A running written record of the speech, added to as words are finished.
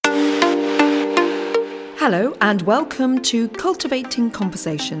Hello and welcome to Cultivating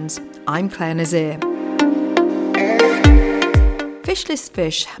Conversations. I'm Claire Nazir. Fishless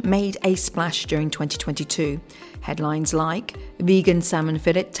fish made a splash during 2022. Headlines like vegan salmon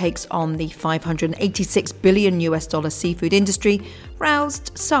fillet takes on the $586 billion seafood industry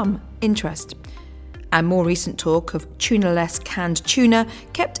roused some interest. And more recent talk of tuna-less canned tuna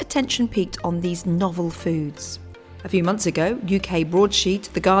kept attention peaked on these novel foods. A few months ago, UK broadsheet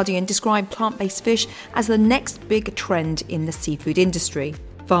The Guardian described plant-based fish as the next big trend in the seafood industry.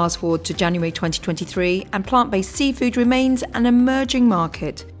 Fast forward to January 2023, and plant-based seafood remains an emerging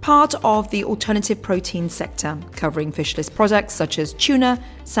market, part of the alternative protein sector, covering fishless products such as tuna,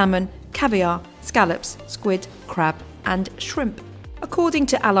 salmon, caviar, scallops, squid, crab, and shrimp. According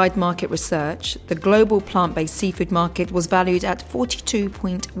to Allied Market Research, the global plant-based seafood market was valued at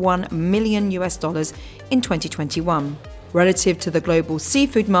 $42.1 million in 2021. Relative to the global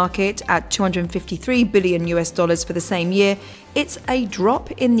seafood market at $253 billion for the same year, it's a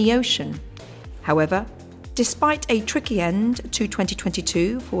drop in the ocean. However, despite a tricky end to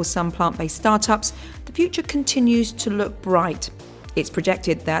 2022 for some plant-based startups, the future continues to look bright. It's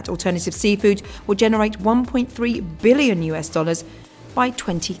projected that alternative seafood will generate $1.3 billion by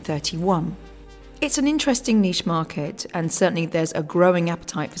 2031. It's an interesting niche market, and certainly there's a growing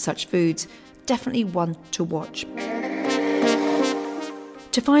appetite for such foods. Definitely one to watch.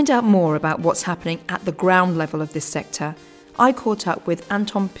 To find out more about what's happening at the ground level of this sector, I caught up with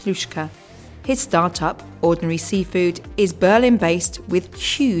Anton Ploeschke. His startup, Ordinary Seafood, is Berlin-based with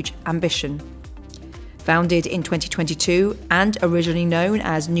huge ambition. Founded in 2022 and originally known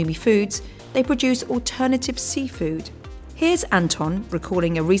as Numi Foods, they produce alternative seafood. Here's Anton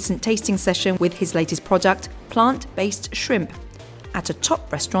recalling a recent tasting session with his latest product, plant-based shrimp, at a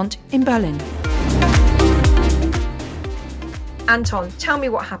top restaurant in Berlin. Anton, tell me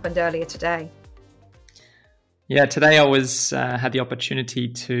what happened earlier today. Yeah, today I had the opportunity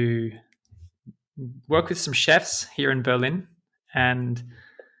to work with some chefs here in Berlin and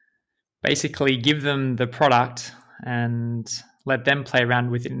basically give them the product and let them play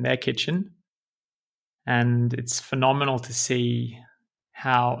around with it in their kitchen. And it's phenomenal to see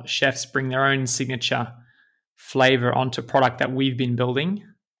how chefs bring their own signature flavor onto product that we've been building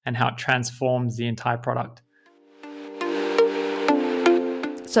and how it transforms the entire product.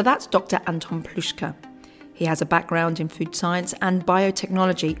 So that's Dr. Anton Ploeschke. He has a background in food science and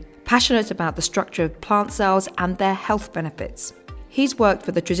biotechnology, passionate about the structure of plant cells and their health benefits. He's worked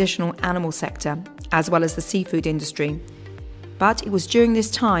for the traditional animal sector as well as the seafood industry. But it was during this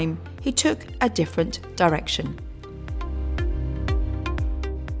time he took a different direction.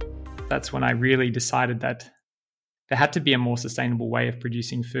 That's when I really decided that there had to be a more sustainable way of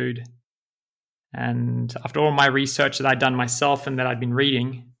producing food. And after all my research that I'd done myself and that I'd been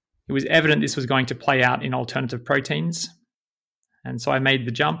reading, it was evident this was going to play out in alternative proteins. And so I made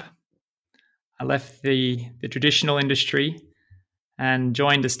the jump. I left the traditional industry and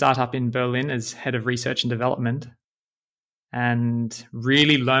joined a startup in Berlin as head of research and development, and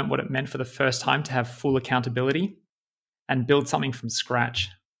really learned what it meant for the first time to have full accountability and build something from scratch.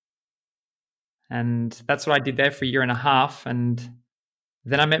 And that's what I did there for a year and a half. And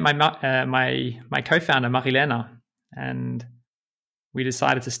then I met my co-founder, Marilena, and we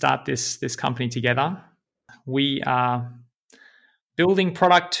decided to start this company together. We are building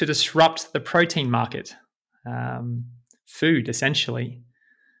product to disrupt the protein market, food essentially.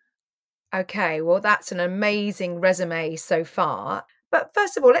 Okay, well, that's an amazing resume so far. But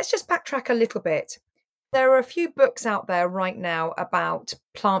first of all, let's just backtrack a little bit. There are a few books out there right now about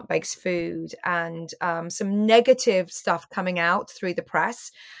plant-based food and some negative stuff coming out through the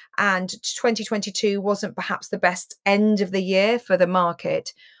press. And 2022 wasn't perhaps the best end of the year for the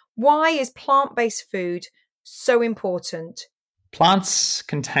market. Why is plant-based food so important? Plants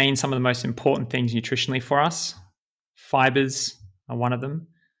contain some of the most important things nutritionally for us. Fibers are one of them.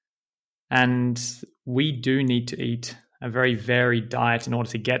 And we do need to eat a very varied diet in order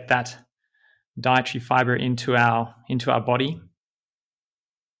to get that dietary fiber into our body.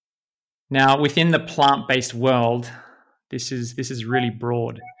 Now, within the plant-based world, this is really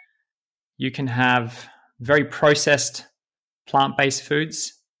broad. You can have very processed plant-based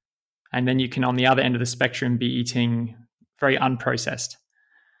foods, and then you can, on the other end of the spectrum, be eating very unprocessed.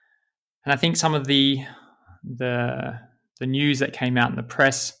 And I think some of the news that came out in the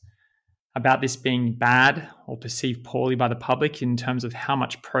press about this being bad or perceived poorly by the public in terms of how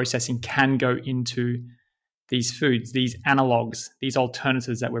much processing can go into these foods, these analogs, these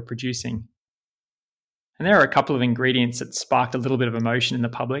alternatives that we're producing. And there are a couple of ingredients that sparked a little bit of emotion in the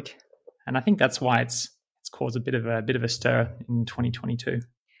public, and I think that's why it's caused a bit of a stir in 2022.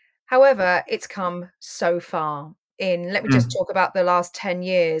 However, it's come so far. Let me just talk about the last 10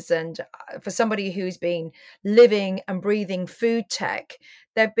 years. And for somebody who's been living and breathing food tech,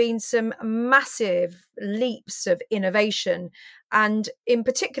 there have been some massive leaps of innovation. And in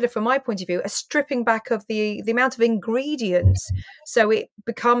particular, from my point of view, a stripping back of the amount of ingredients. So it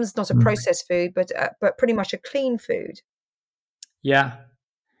becomes not a processed food, but pretty much a clean food. Yeah.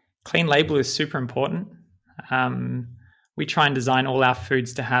 Clean label is super important. We try and design all our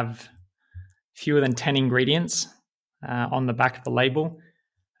foods to have fewer than 10 ingredients on the back of the label.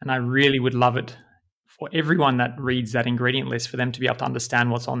 And I really would love it for everyone that reads that ingredient list for them to be able to understand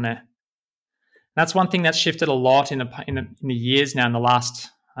what's on there. That's one thing that's shifted a lot in the years now, in the last,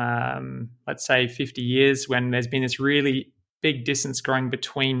 let's say, 50 years, when there's been this really big distance growing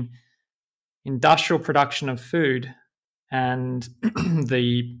between industrial production of food and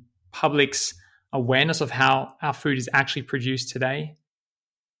the public's awareness of how our food is actually produced today.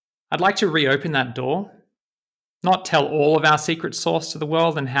 I'd like to reopen that door, not tell all of our secret sauce to the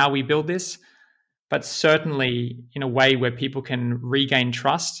world and how we build this, but certainly in a way where people can regain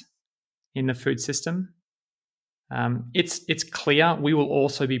trust in the food system. It's clear we will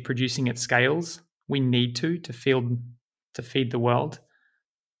also be producing at scales. We need to feed the world.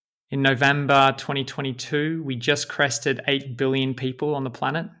 In November 2022, we just crested 8 billion people on the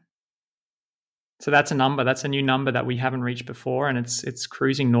planet. So that's a new number that we haven't reached before, and it's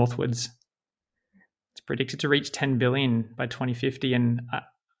cruising northwards. It's predicted to reach 10 billion by 2050, and I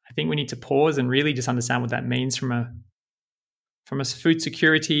think we need to pause and really just understand what that means from a food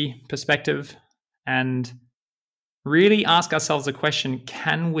security perspective, and really ask ourselves the question,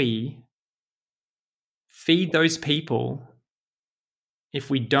 can we feed those people if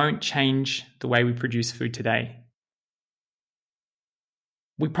we don't change the way we produce food today?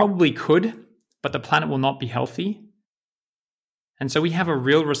 We probably could, but the planet will not be healthy. And so we have a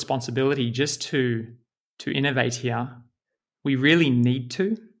real responsibility just to innovate here. We really need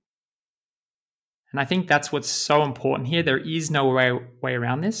to. And I think that's what's so important here. There is no way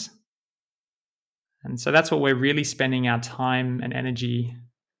around this. And so that's what we're really spending our time and energy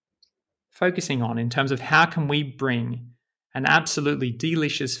focusing on, in terms of how can we bring an absolutely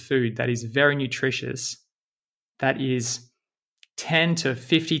delicious food that is very nutritious, that is 10 to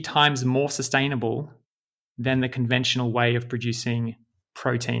 50 times more sustainable than the conventional way of producing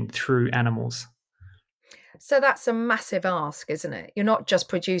protein through animals. So that's a massive ask, isn't it? You're not just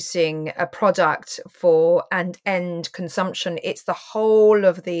producing a product for an end consumption. It's the whole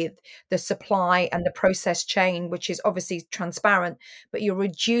of the supply and the process chain, which is obviously transparent, but you're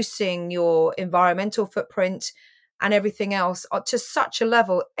reducing your environmental footprint and everything else to such a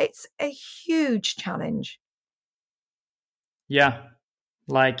level. It's a huge challenge. Yeah,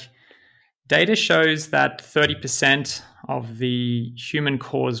 like data shows that 30% of the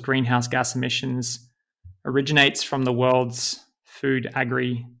human-caused greenhouse gas emissions originates from the world's food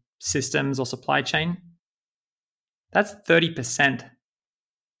agri systems or supply chain. That's 30%.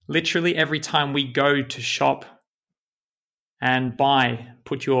 Literally every time we go to shop and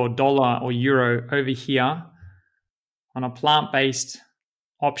put your dollar or euro over here on a plant-based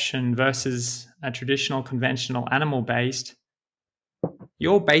option versus a traditional conventional animal-based,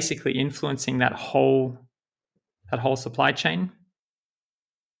 you're basically influencing that whole supply chain.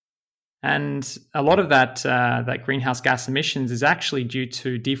 And a lot of that greenhouse gas emissions is actually due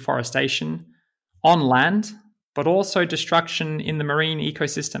to deforestation on land, but also destruction in the marine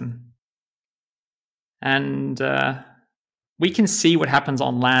ecosystem. And we can see what happens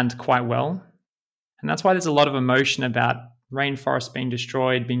on land quite well. And that's why there's a lot of emotion about rainforests being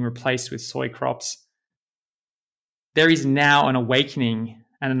destroyed, being replaced with soy crops. There is now an awakening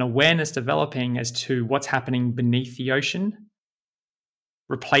and an awareness developing as to what's happening beneath the ocean,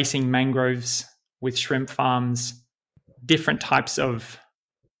 replacing mangroves with shrimp farms, different types of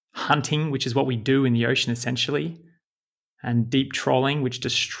hunting, which is what we do in the ocean essentially, and deep trawling, which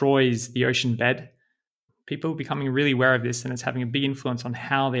destroys the ocean bed. People are becoming really aware of this, and it's having a big influence on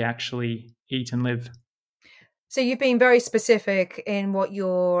how they actually eat and live. So you've been very specific in what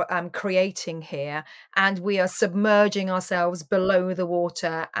you're creating here, and we are submerging ourselves below the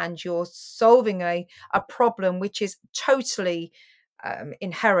water, and you're solving a problem which is totally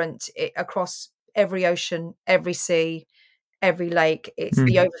inherent across every ocean, every sea, every lake. It's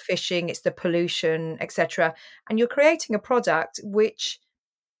the overfishing, it's the pollution, etc. And you're creating a product which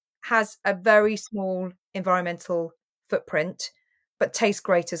has a very small environmental footprint, but tastes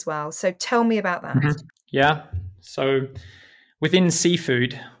great as well. So tell me about that. Mm-hmm. Yeah. So within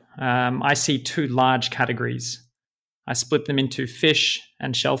seafood, I see two large categories. I split them into fish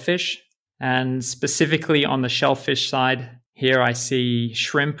and shellfish. And specifically on the shellfish side, Here I see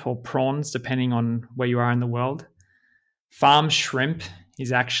shrimp or prawns, depending on where you are in the world. Farm shrimp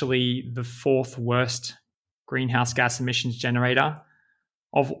is actually the fourth worst greenhouse gas emissions generator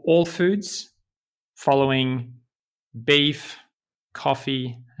of all foods, following beef,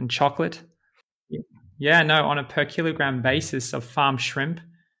 coffee, and chocolate. Yeah, no, on a per kilogram basis of farm shrimp,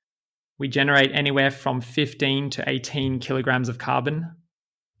 we generate anywhere from 15 to 18 kilograms of carbon.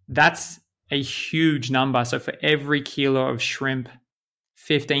 That's a huge number. So for every kilo of shrimp,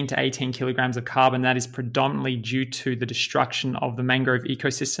 15 to 18 kilograms of carbon, that is predominantly due to the destruction of the mangrove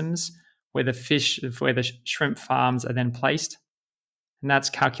ecosystems where the shrimp farms are then placed. And that's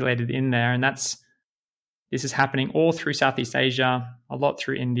calculated in there. And this is happening all through Southeast Asia, a lot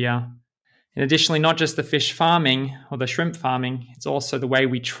through India. And additionally, not just the fish farming or the shrimp farming, it's also the way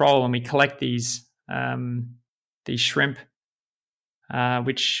we troll and we collect these shrimp,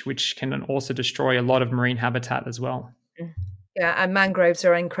 which can also destroy a lot of marine habitat as well. Yeah, and mangroves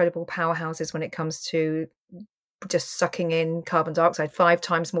are incredible powerhouses when it comes to just sucking in carbon dioxide, 5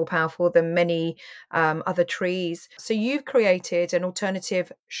 times more powerful than many other trees. So you've created an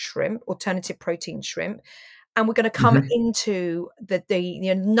alternative protein shrimp. And we're going to come into the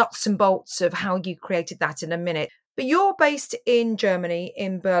nuts and bolts of how you created that in a minute. But you're based in Germany,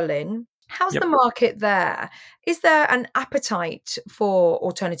 in Berlin. How's the market there? Is there an appetite for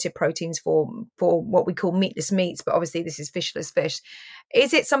alternative proteins for what we call meatless meats? But obviously this is fishless fish.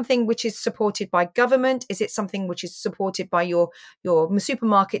 Is it something which is supported by government? Is it something which is supported by your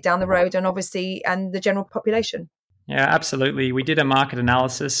supermarket down the road and the general population? Yeah, absolutely. We did a market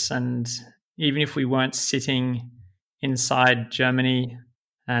analysis, and even if we weren't sitting inside Germany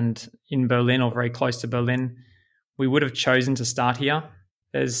and in Berlin or very close to Berlin, we would have chosen to start here.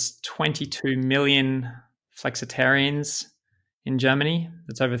 There's 22 million flexitarians in Germany.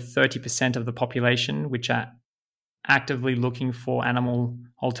 That's over 30% of the population, which are actively looking for animal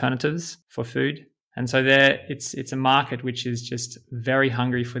alternatives for food. And so it's a market which is just very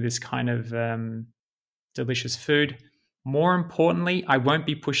hungry for this kind of delicious food. More importantly, I won't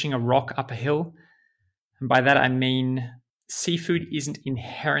be pushing a rock up a hill. And by that, I mean seafood isn't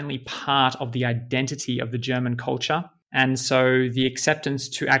inherently part of the identity of the German culture. And so the acceptance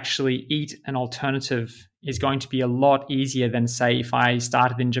to actually eat an alternative is going to be a lot easier than, say, if I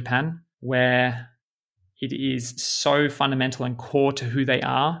started in Japan, where it is so fundamental and core to who they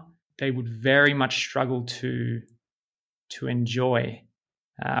are. They would very much struggle to enjoy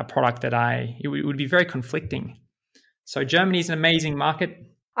a product it would be very conflicting. So Germany is an amazing market.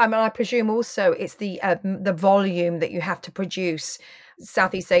 I mean, I presume also it's the volume that you have to produce.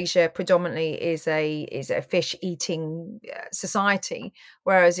 Southeast Asia predominantly is a fish eating society,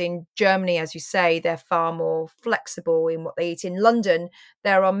 whereas in Germany, as you say, they're far more flexible in what they eat. In London,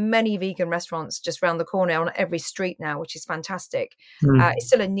 there are many vegan restaurants just around the corner on every street now, which is fantastic. It's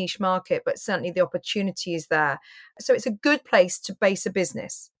still a niche market, but certainly the opportunity is there. So it's a good place to base a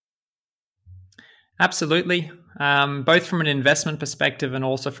business. Absolutely. Both from an investment perspective and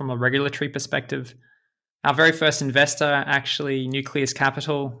also from a regulatory perspective. Our very first investor, actually Nucleus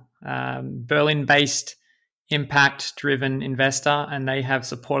Capital, Berlin-based impact-driven investor, and they have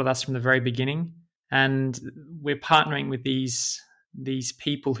supported us from the very beginning. And we're partnering with these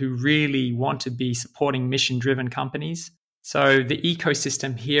people who really want to be supporting mission-driven companies. So the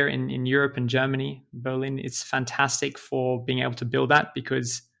ecosystem here in Europe and Germany, Berlin, it's fantastic for being able to build that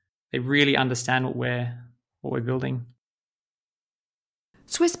because they really understand what we're building.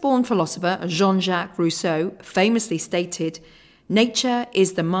 Swiss-born philosopher Jean-Jacques Rousseau famously stated, "Nature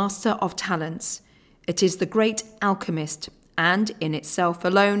is the master of talents. It is the great alchemist, and in itself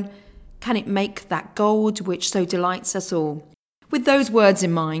alone can it make that gold which so delights us all." With those words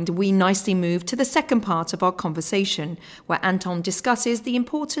in mind, we nicely move to the second part of our conversation, where Anton discusses the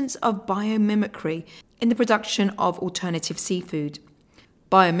importance of biomimicry in the production of alternative seafood.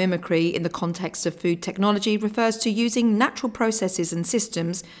 Biomimicry in the context of food technology refers to using natural processes and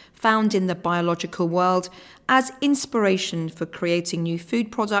systems found in the biological world as inspiration for creating new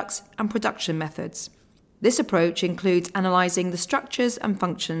food products and production methods. This approach includes analysing the structures and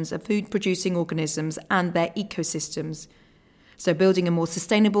functions of food-producing organisms and their ecosystems, so building a more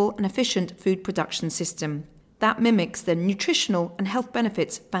sustainable and efficient food production system that mimics the nutritional and health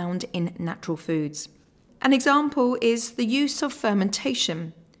benefits found in natural foods. An example is the use of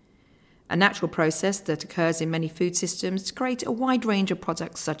fermentation, a natural process that occurs in many food systems to create a wide range of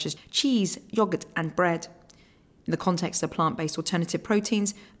products such as cheese, yogurt, and bread. In the context of plant-based alternative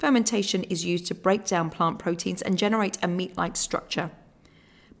proteins, fermentation is used to break down plant proteins and generate a meat-like structure.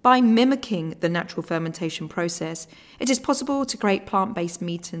 By mimicking the natural fermentation process, it is possible to create plant-based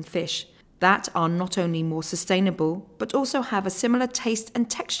meat and fish. that are not only more sustainable, but also have a similar taste and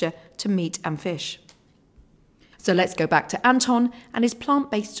texture to meat and fish. So let's go back to Anton and his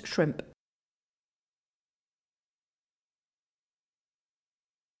plant-based shrimp.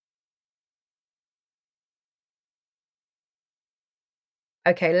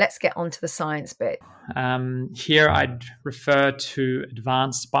 Okay, let's get on to the science bit. Here I'd refer to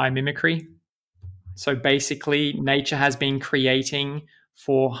advanced biomimicry. So basically, nature has been creating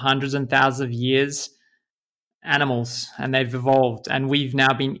for hundreds and thousands of years animals, and they've evolved, and we've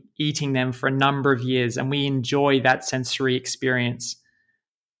now been eating them for a number of years, and we enjoy that sensory experience.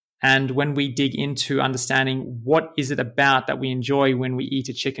 And when we dig into understanding what is it about that we enjoy when we eat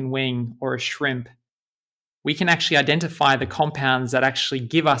a chicken wing or a shrimp, we can actually identify the compounds that actually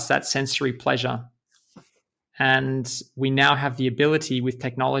give us that sensory pleasure. And we now have the ability with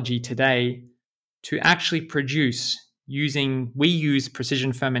technology today to actually produce we use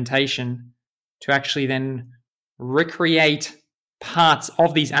precision fermentation to actually then recreate parts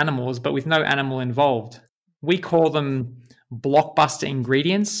of these animals, but with no animal involved. We call them blockbuster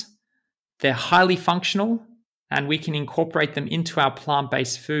ingredients. They're highly functional, and we can incorporate them into our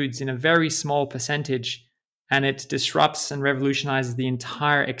plant-based foods in a very small percentage, and it disrupts and revolutionizes the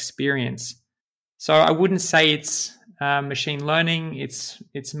entire experience. So I wouldn't say it's machine learning.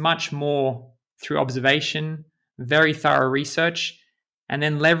 It's much more through observation, very thorough research, and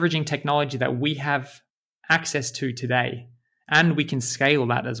then leveraging technology that we have access to today. And we can scale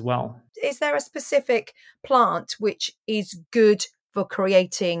that as well. Is there a specific plant which is good for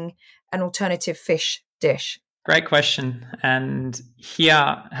creating an alternative fish dish? Great question. And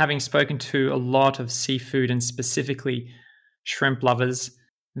here, having spoken to a lot of seafood and specifically shrimp lovers,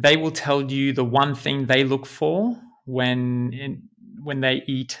 they will tell you the one thing they look for when they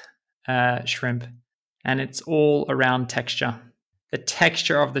eat shrimp, and it's all around texture. The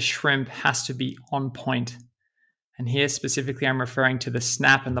texture of the shrimp has to be on point. And here specifically, I'm referring to the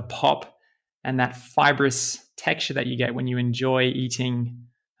snap and the pop and that fibrous texture that you get when you enjoy eating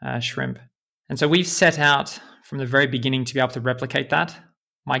shrimp. And so we've set out from the very beginning to be able to replicate that.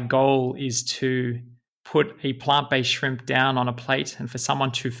 My goal is to put a plant-based shrimp down on a plate and for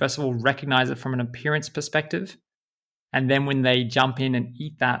someone to, first of all, recognize it from an appearance perspective. And then when they jump in and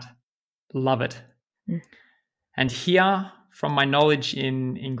eat that, love it. Mm. And here, from my knowledge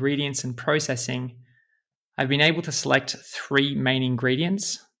in ingredients and processing, I've been able to select 3 main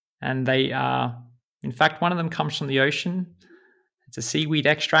ingredients. And they are, in fact, one of them comes from the ocean. It's a seaweed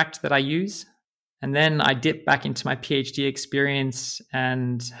extract that I use. And then I dip back into my PhD experience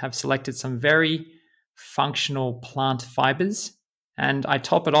and have selected some very functional plant fibers. And I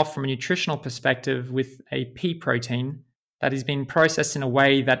top it off from a nutritional perspective with a pea protein that has been processed in a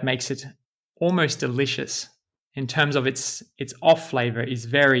way that makes it almost delicious. In terms of its off flavor is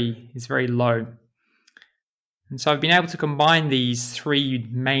very low. And so I've been able to combine these 3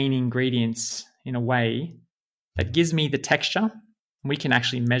 main ingredients in a way that gives me the texture. We can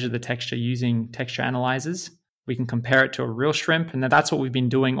actually measure the texture using texture analyzers. We can compare it to a real shrimp, and that's what we've been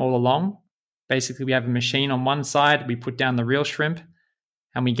doing all along. Basically, we have a machine on one side, we put down the real shrimp,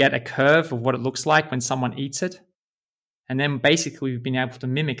 and we get a curve of what it looks like when someone eats it. And then basically we've been able to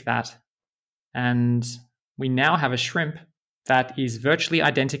mimic that. And we now have a shrimp that is virtually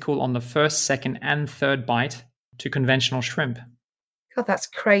identical on the first, second, and third bite to conventional shrimp. God, that's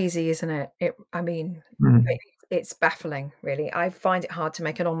crazy, isn't it? It's baffling, really. I find it hard to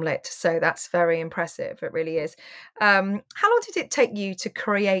make an omelette, so that's very impressive. It really is. How long did it take you to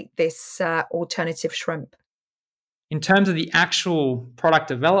create this alternative shrimp? In terms of the actual product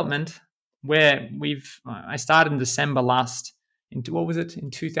development, I started in December in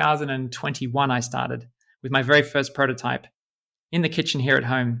 2021 I started with my very first prototype in the kitchen here at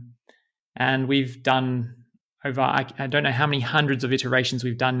home. And we've done over, I don't know how many hundreds of iterations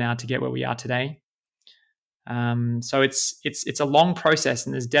we've done now to get where we are today. So it's a long process,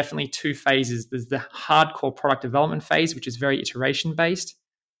 and there's definitely 2 phases. There's the hardcore product development phase, which is very iteration based.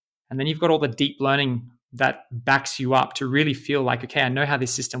 And then you've got all the deep learning that backs you up to really feel like, okay, I know how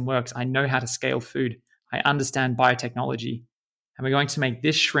this system works. I know how to scale food. I understand biotechnology. And we're going to make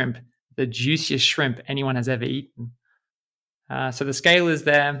this shrimp the juiciest shrimp anyone has ever eaten. So the scale is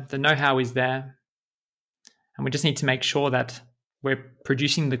there, the know-how is there, and we just need to make sure that we're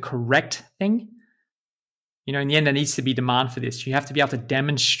producing the correct thing. You know, in the end, there needs to be demand for this. You have to be able to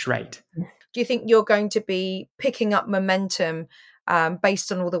demonstrate. Do you think you're going to be picking up momentum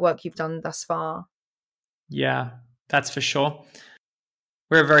based on all the work you've done thus far? Yeah, that's for sure.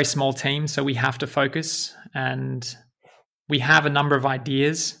 We're a very small team, so we have to focus, and we have a number of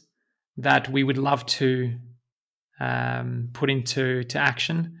ideas that we would love to put into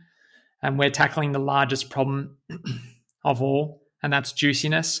action. And we're tackling the largest problem of all, and that's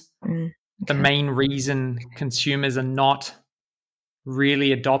juiciness. Okay. The main reason consumers are not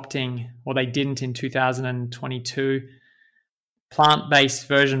really adopting, or they didn't in 2022, plant-based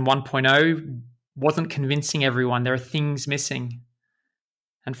version 1.0 wasn't convincing everyone. There are things missing.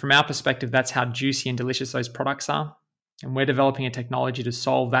 And from our perspective, that's how juicy and delicious those products are. And we're developing a technology to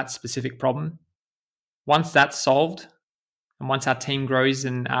solve that specific problem. Once that's solved, and once our team grows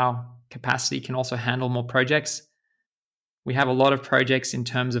and our capacity can also handle more projects, we have a lot of projects in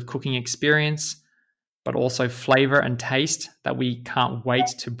terms of cooking experience, but also flavor and taste that we can't wait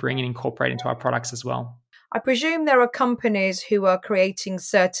to bring and incorporate into our products as well. I presume there are companies who are creating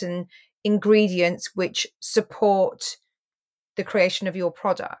certain ingredients which support the creation of your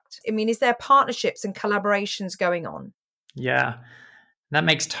product. I mean, is there partnerships and collaborations going on? Yeah, that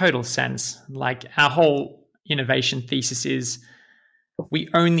makes total sense. Like, our whole innovation thesis is we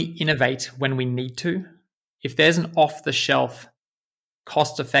only innovate when we need to. If there's an off-the-shelf,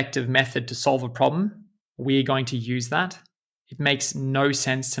 cost-effective method to solve a problem, we're going to use that. It makes no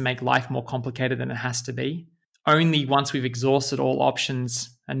sense to make life more complicated than it has to be. Only once we've exhausted all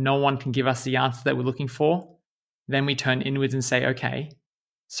options and no one can give us the answer that we're looking for, then we turn inwards and say, okay,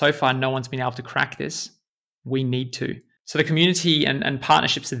 so far no one's been able to crack this. We need to. So the community and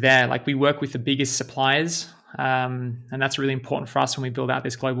partnerships are there. Like, we work with the biggest suppliers, and that's really important for us when we build out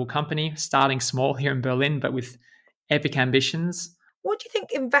this global company, starting small here in Berlin, but with epic ambitions. What do you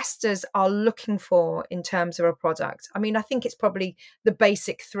think investors are looking for in terms of a product? I mean, I think it's probably the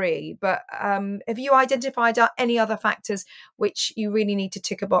basic three, but have you identified any other factors which you really need to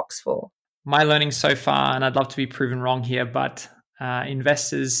tick a box for? My learning so far, and I'd love to be proven wrong here, but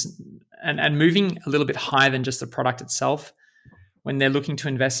investors, and moving a little bit higher than just the product itself, when they're looking to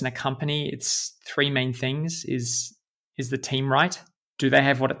invest in a company, it's three main things. Is the team right? Do they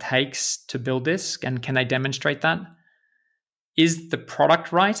have what it takes to build this? And can they demonstrate that? Is the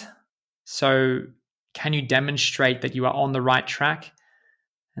product right? So can you demonstrate that you are on the right track?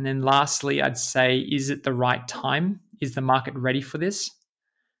 And then lastly, I'd say, is it the right time? Is the market ready for this?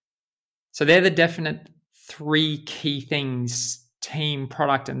 So they're the definite three key things: team,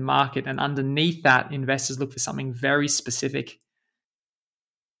 product, and market. And underneath that, investors look for something very specific,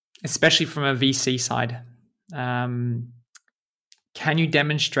 especially from a VC side. Can you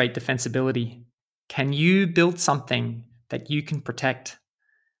demonstrate defensibility? Can you build something that you can protect,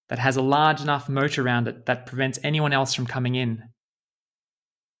 that has a large enough moat around it that prevents anyone else from coming in?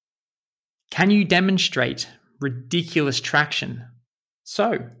 Can you demonstrate ridiculous traction?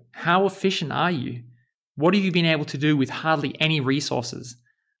 So, how efficient are you? What have you been able to do with hardly any resources?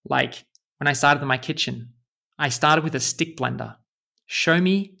 Like, when I started in my kitchen, I started with a stick blender. Show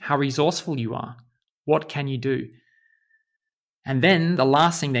me how resourceful you are. What can you do? And then the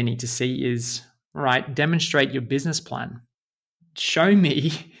last thing they need to see is, right, demonstrate your business plan. Show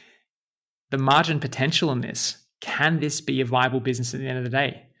me the margin potential in this. Can this be a viable business at the end of the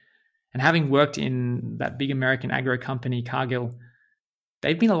day? And having worked in that big American agro company, Cargill,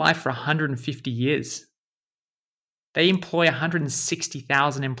 they've been alive for 150 years. They employ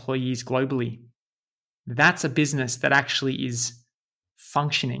 160,000 employees globally. That's a business that actually is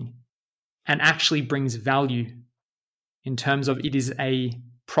functioning and actually brings value in terms of it is a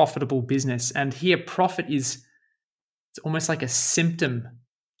profitable business. And here, profit is, it's almost like a symptom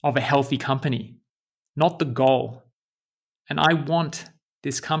of a healthy company, not the goal. And I want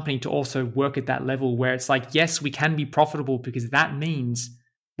this company to also work at that level where it's like, yes, we can be profitable because that means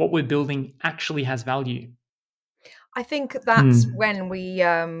what we're building actually has value. I think that's when we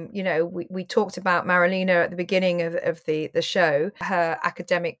talked about Marilina at the beginning of the show. Her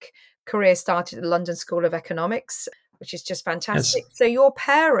academic career started at the London School of Economics, which is just fantastic. Yes. So your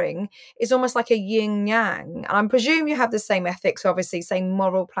pairing is almost like a yin yang. I presume you have the same ethics, obviously, same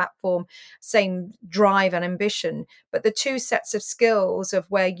moral platform, same drive and ambition, but the two sets of skills of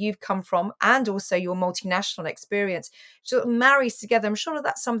where you've come from and also your multinational experience sort of marries together. I'm sure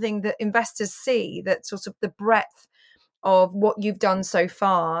that's something that investors see, that sort of the breadth of what you've done so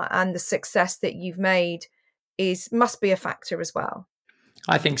far and the success that you've made must be a factor as well.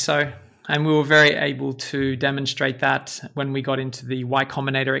 I think so. And we were very able to demonstrate that when we got into the Y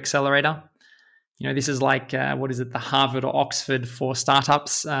Combinator Accelerator. You know, this is like, the Harvard or Oxford for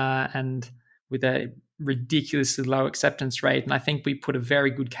startups, and with a ridiculously low acceptance rate. And I think we put a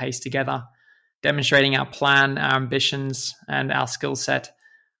very good case together, demonstrating our plan, our ambitions, and our skill set,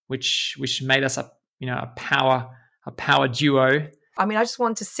 which made us a power duo. I mean, I just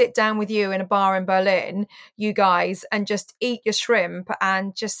want to sit down with you in a bar in Berlin, you guys, and just eat your shrimp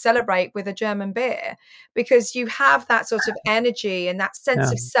and just celebrate with a German beer, because you have that sort of energy and that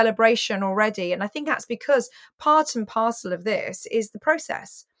sense of celebration already. And I think that's because part and parcel of this is the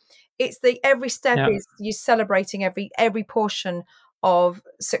process. It's every step is you celebrating every portion of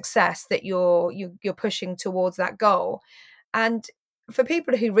success that you're pushing towards that goal. And for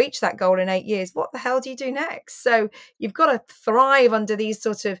people who reach that goal in 8 years, what the hell do you do next? So you've got to thrive under these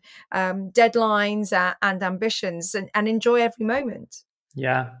sort of deadlines and ambitions and enjoy every moment.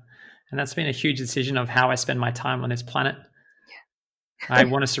 Yeah. And that's been a huge decision of how I spend my time on this planet. I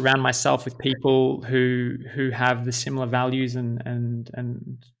want to surround myself with people who have the similar values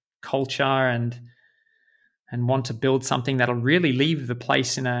and culture and want to build something that'll really leave the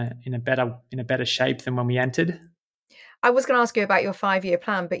place in a better shape than when we entered. I was going to ask you about your 5-year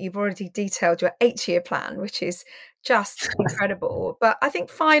plan, but you've already detailed your 8-year plan, which is just incredible. But I think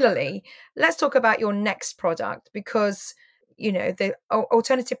finally, let's talk about your next product, because, you know, the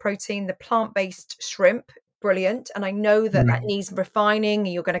alternative protein, the plant-based shrimp, brilliant. And I know that needs refining,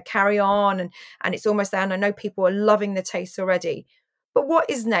 and you're going to carry on and it's almost there. And I know people are loving the taste already. But what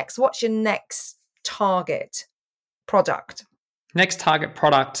is next? What's your next target product? Next target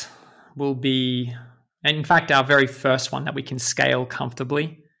product will be, and in fact, our very first one that we can scale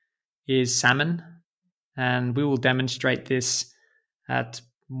comfortably is salmon. And we will demonstrate this at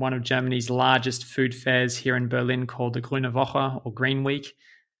one of Germany's largest food fairs here in Berlin called the Grüne Woche or Green Week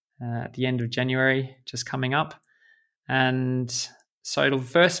at the end of January, just coming up. And so it'll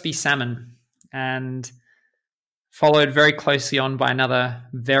first be salmon, and followed very closely on by another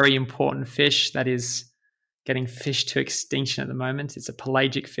very important fish that is getting fished to extinction at the moment. It's a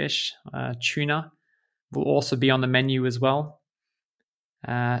pelagic fish, tuna. Will also be on the menu as well.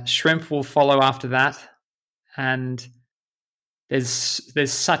 Shrimp will follow after that. And there's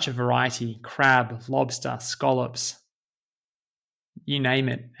such a variety: crab, lobster, scallops, you name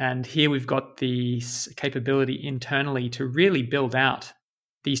it. And here we've got the capability internally to really build out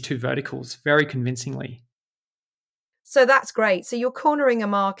these two verticals very convincingly. So that's great. So you're cornering a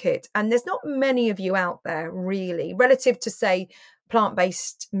market, and there's not many of you out there really, relative to, say,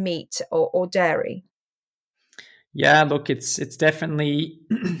 plant-based meat or dairy. Yeah, look, it's definitely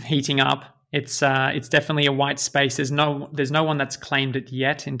heating up. It's definitely a white space. There's no one that's claimed it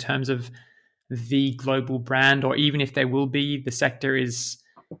yet in terms of the global brand, or even if there will be, the sector is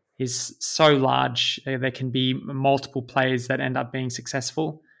so large. There can be multiple players that end up being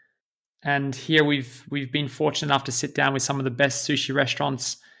successful. And here we've been fortunate enough to sit down with some of the best sushi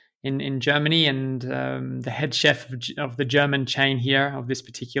restaurants in Germany, and the head chef of the German chain here of this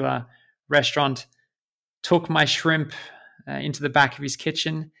particular restaurant took my shrimp into the back of his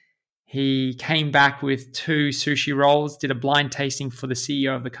kitchen. He came back with 2 sushi rolls, did a blind tasting for the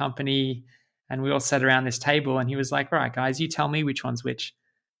CEO of the company, and we all sat around this table, and he was like, "All right, guys, you tell me which one's which."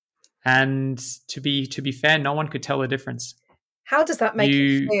 And to be fair, no one could tell the difference. How does that make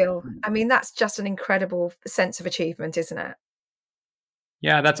you feel? I mean, that's just an incredible sense of achievement, isn't it?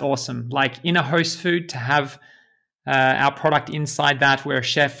 Yeah, that's awesome. Like in a host food, to have our product inside that, where a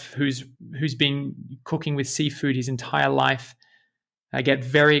chef who's been cooking with seafood his entire life get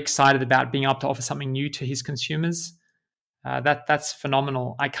very excited about being able to offer something new to his consumers. That's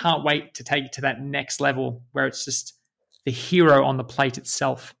phenomenal. I can't wait to take it to that next level where it's just the hero on the plate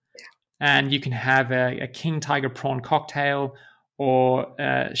itself. And you can have a king tiger prawn cocktail or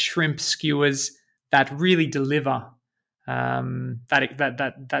shrimp skewers that really deliver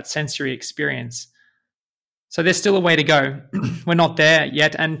that sensory experience. So there's still a way to go. We're not there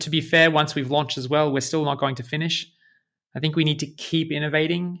yet. And to be fair, once we've launched as well, we're still not going to finish. I think we need to keep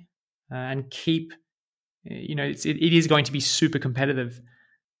innovating and keep, it is going to be super competitive.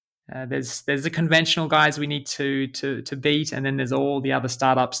 There's the conventional guys we need to beat, and then there's all the other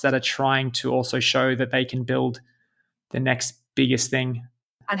startups that are trying to also show that they can build the next biggest thing.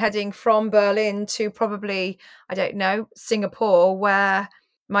 And heading from Berlin to probably, I don't know, Singapore, where,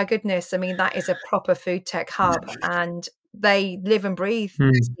 my goodness, I mean, that is a proper food tech hub, and they live and breathe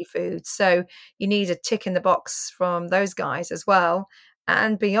seafood. So you need a tick in the box from those guys as well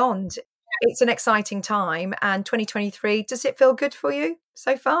and beyond. It's an exciting time. And 2023, does it feel good for you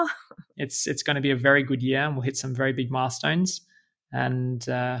so far? It's going to be a very good year, and we'll hit some very big milestones and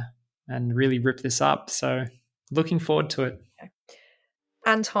really rip this up. So looking forward to it.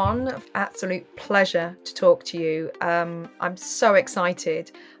 Anton, absolute pleasure to talk to you. I'm so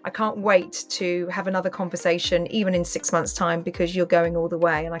excited. I can't wait to have another conversation, even in 6 months' time, because you're going all the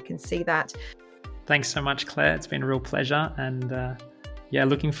way, and I can see that. Thanks so much, Claire. It's been a real pleasure. And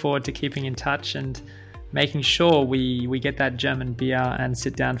looking forward to keeping in touch and making sure we get that German beer and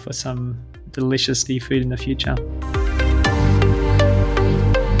sit down for some delicious seafood in the future.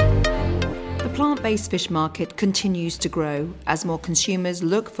 The plant-based fish market continues to grow as more consumers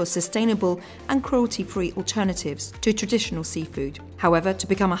look for sustainable and cruelty-free alternatives to traditional seafood. However, to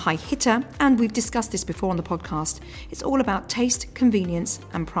become a high hitter, and we've discussed this before on the podcast, it's all about taste, convenience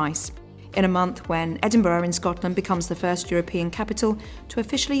and price. In a month when Edinburgh in Scotland becomes the first European capital to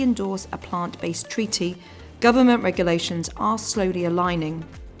officially endorse a plant-based treaty, government regulations are slowly aligning.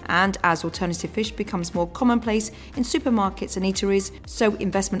 And as alternative fish becomes more commonplace in supermarkets and eateries, so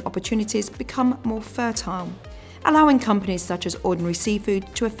investment opportunities become more fertile, allowing companies such as Ordinary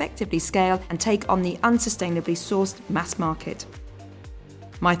Seafood to effectively scale and take on the unsustainably sourced mass market.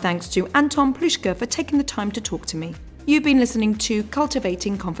 My thanks to Anton Pljuška for taking the time to talk to me. You've been listening to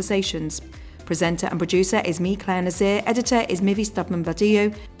Cultivating Conversations. Presenter and producer is me, Claire Nazir. Editor is Mivi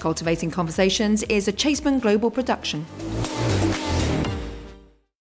Stubman-Badillo. Cultivating Conversations is a Chaseman Global production.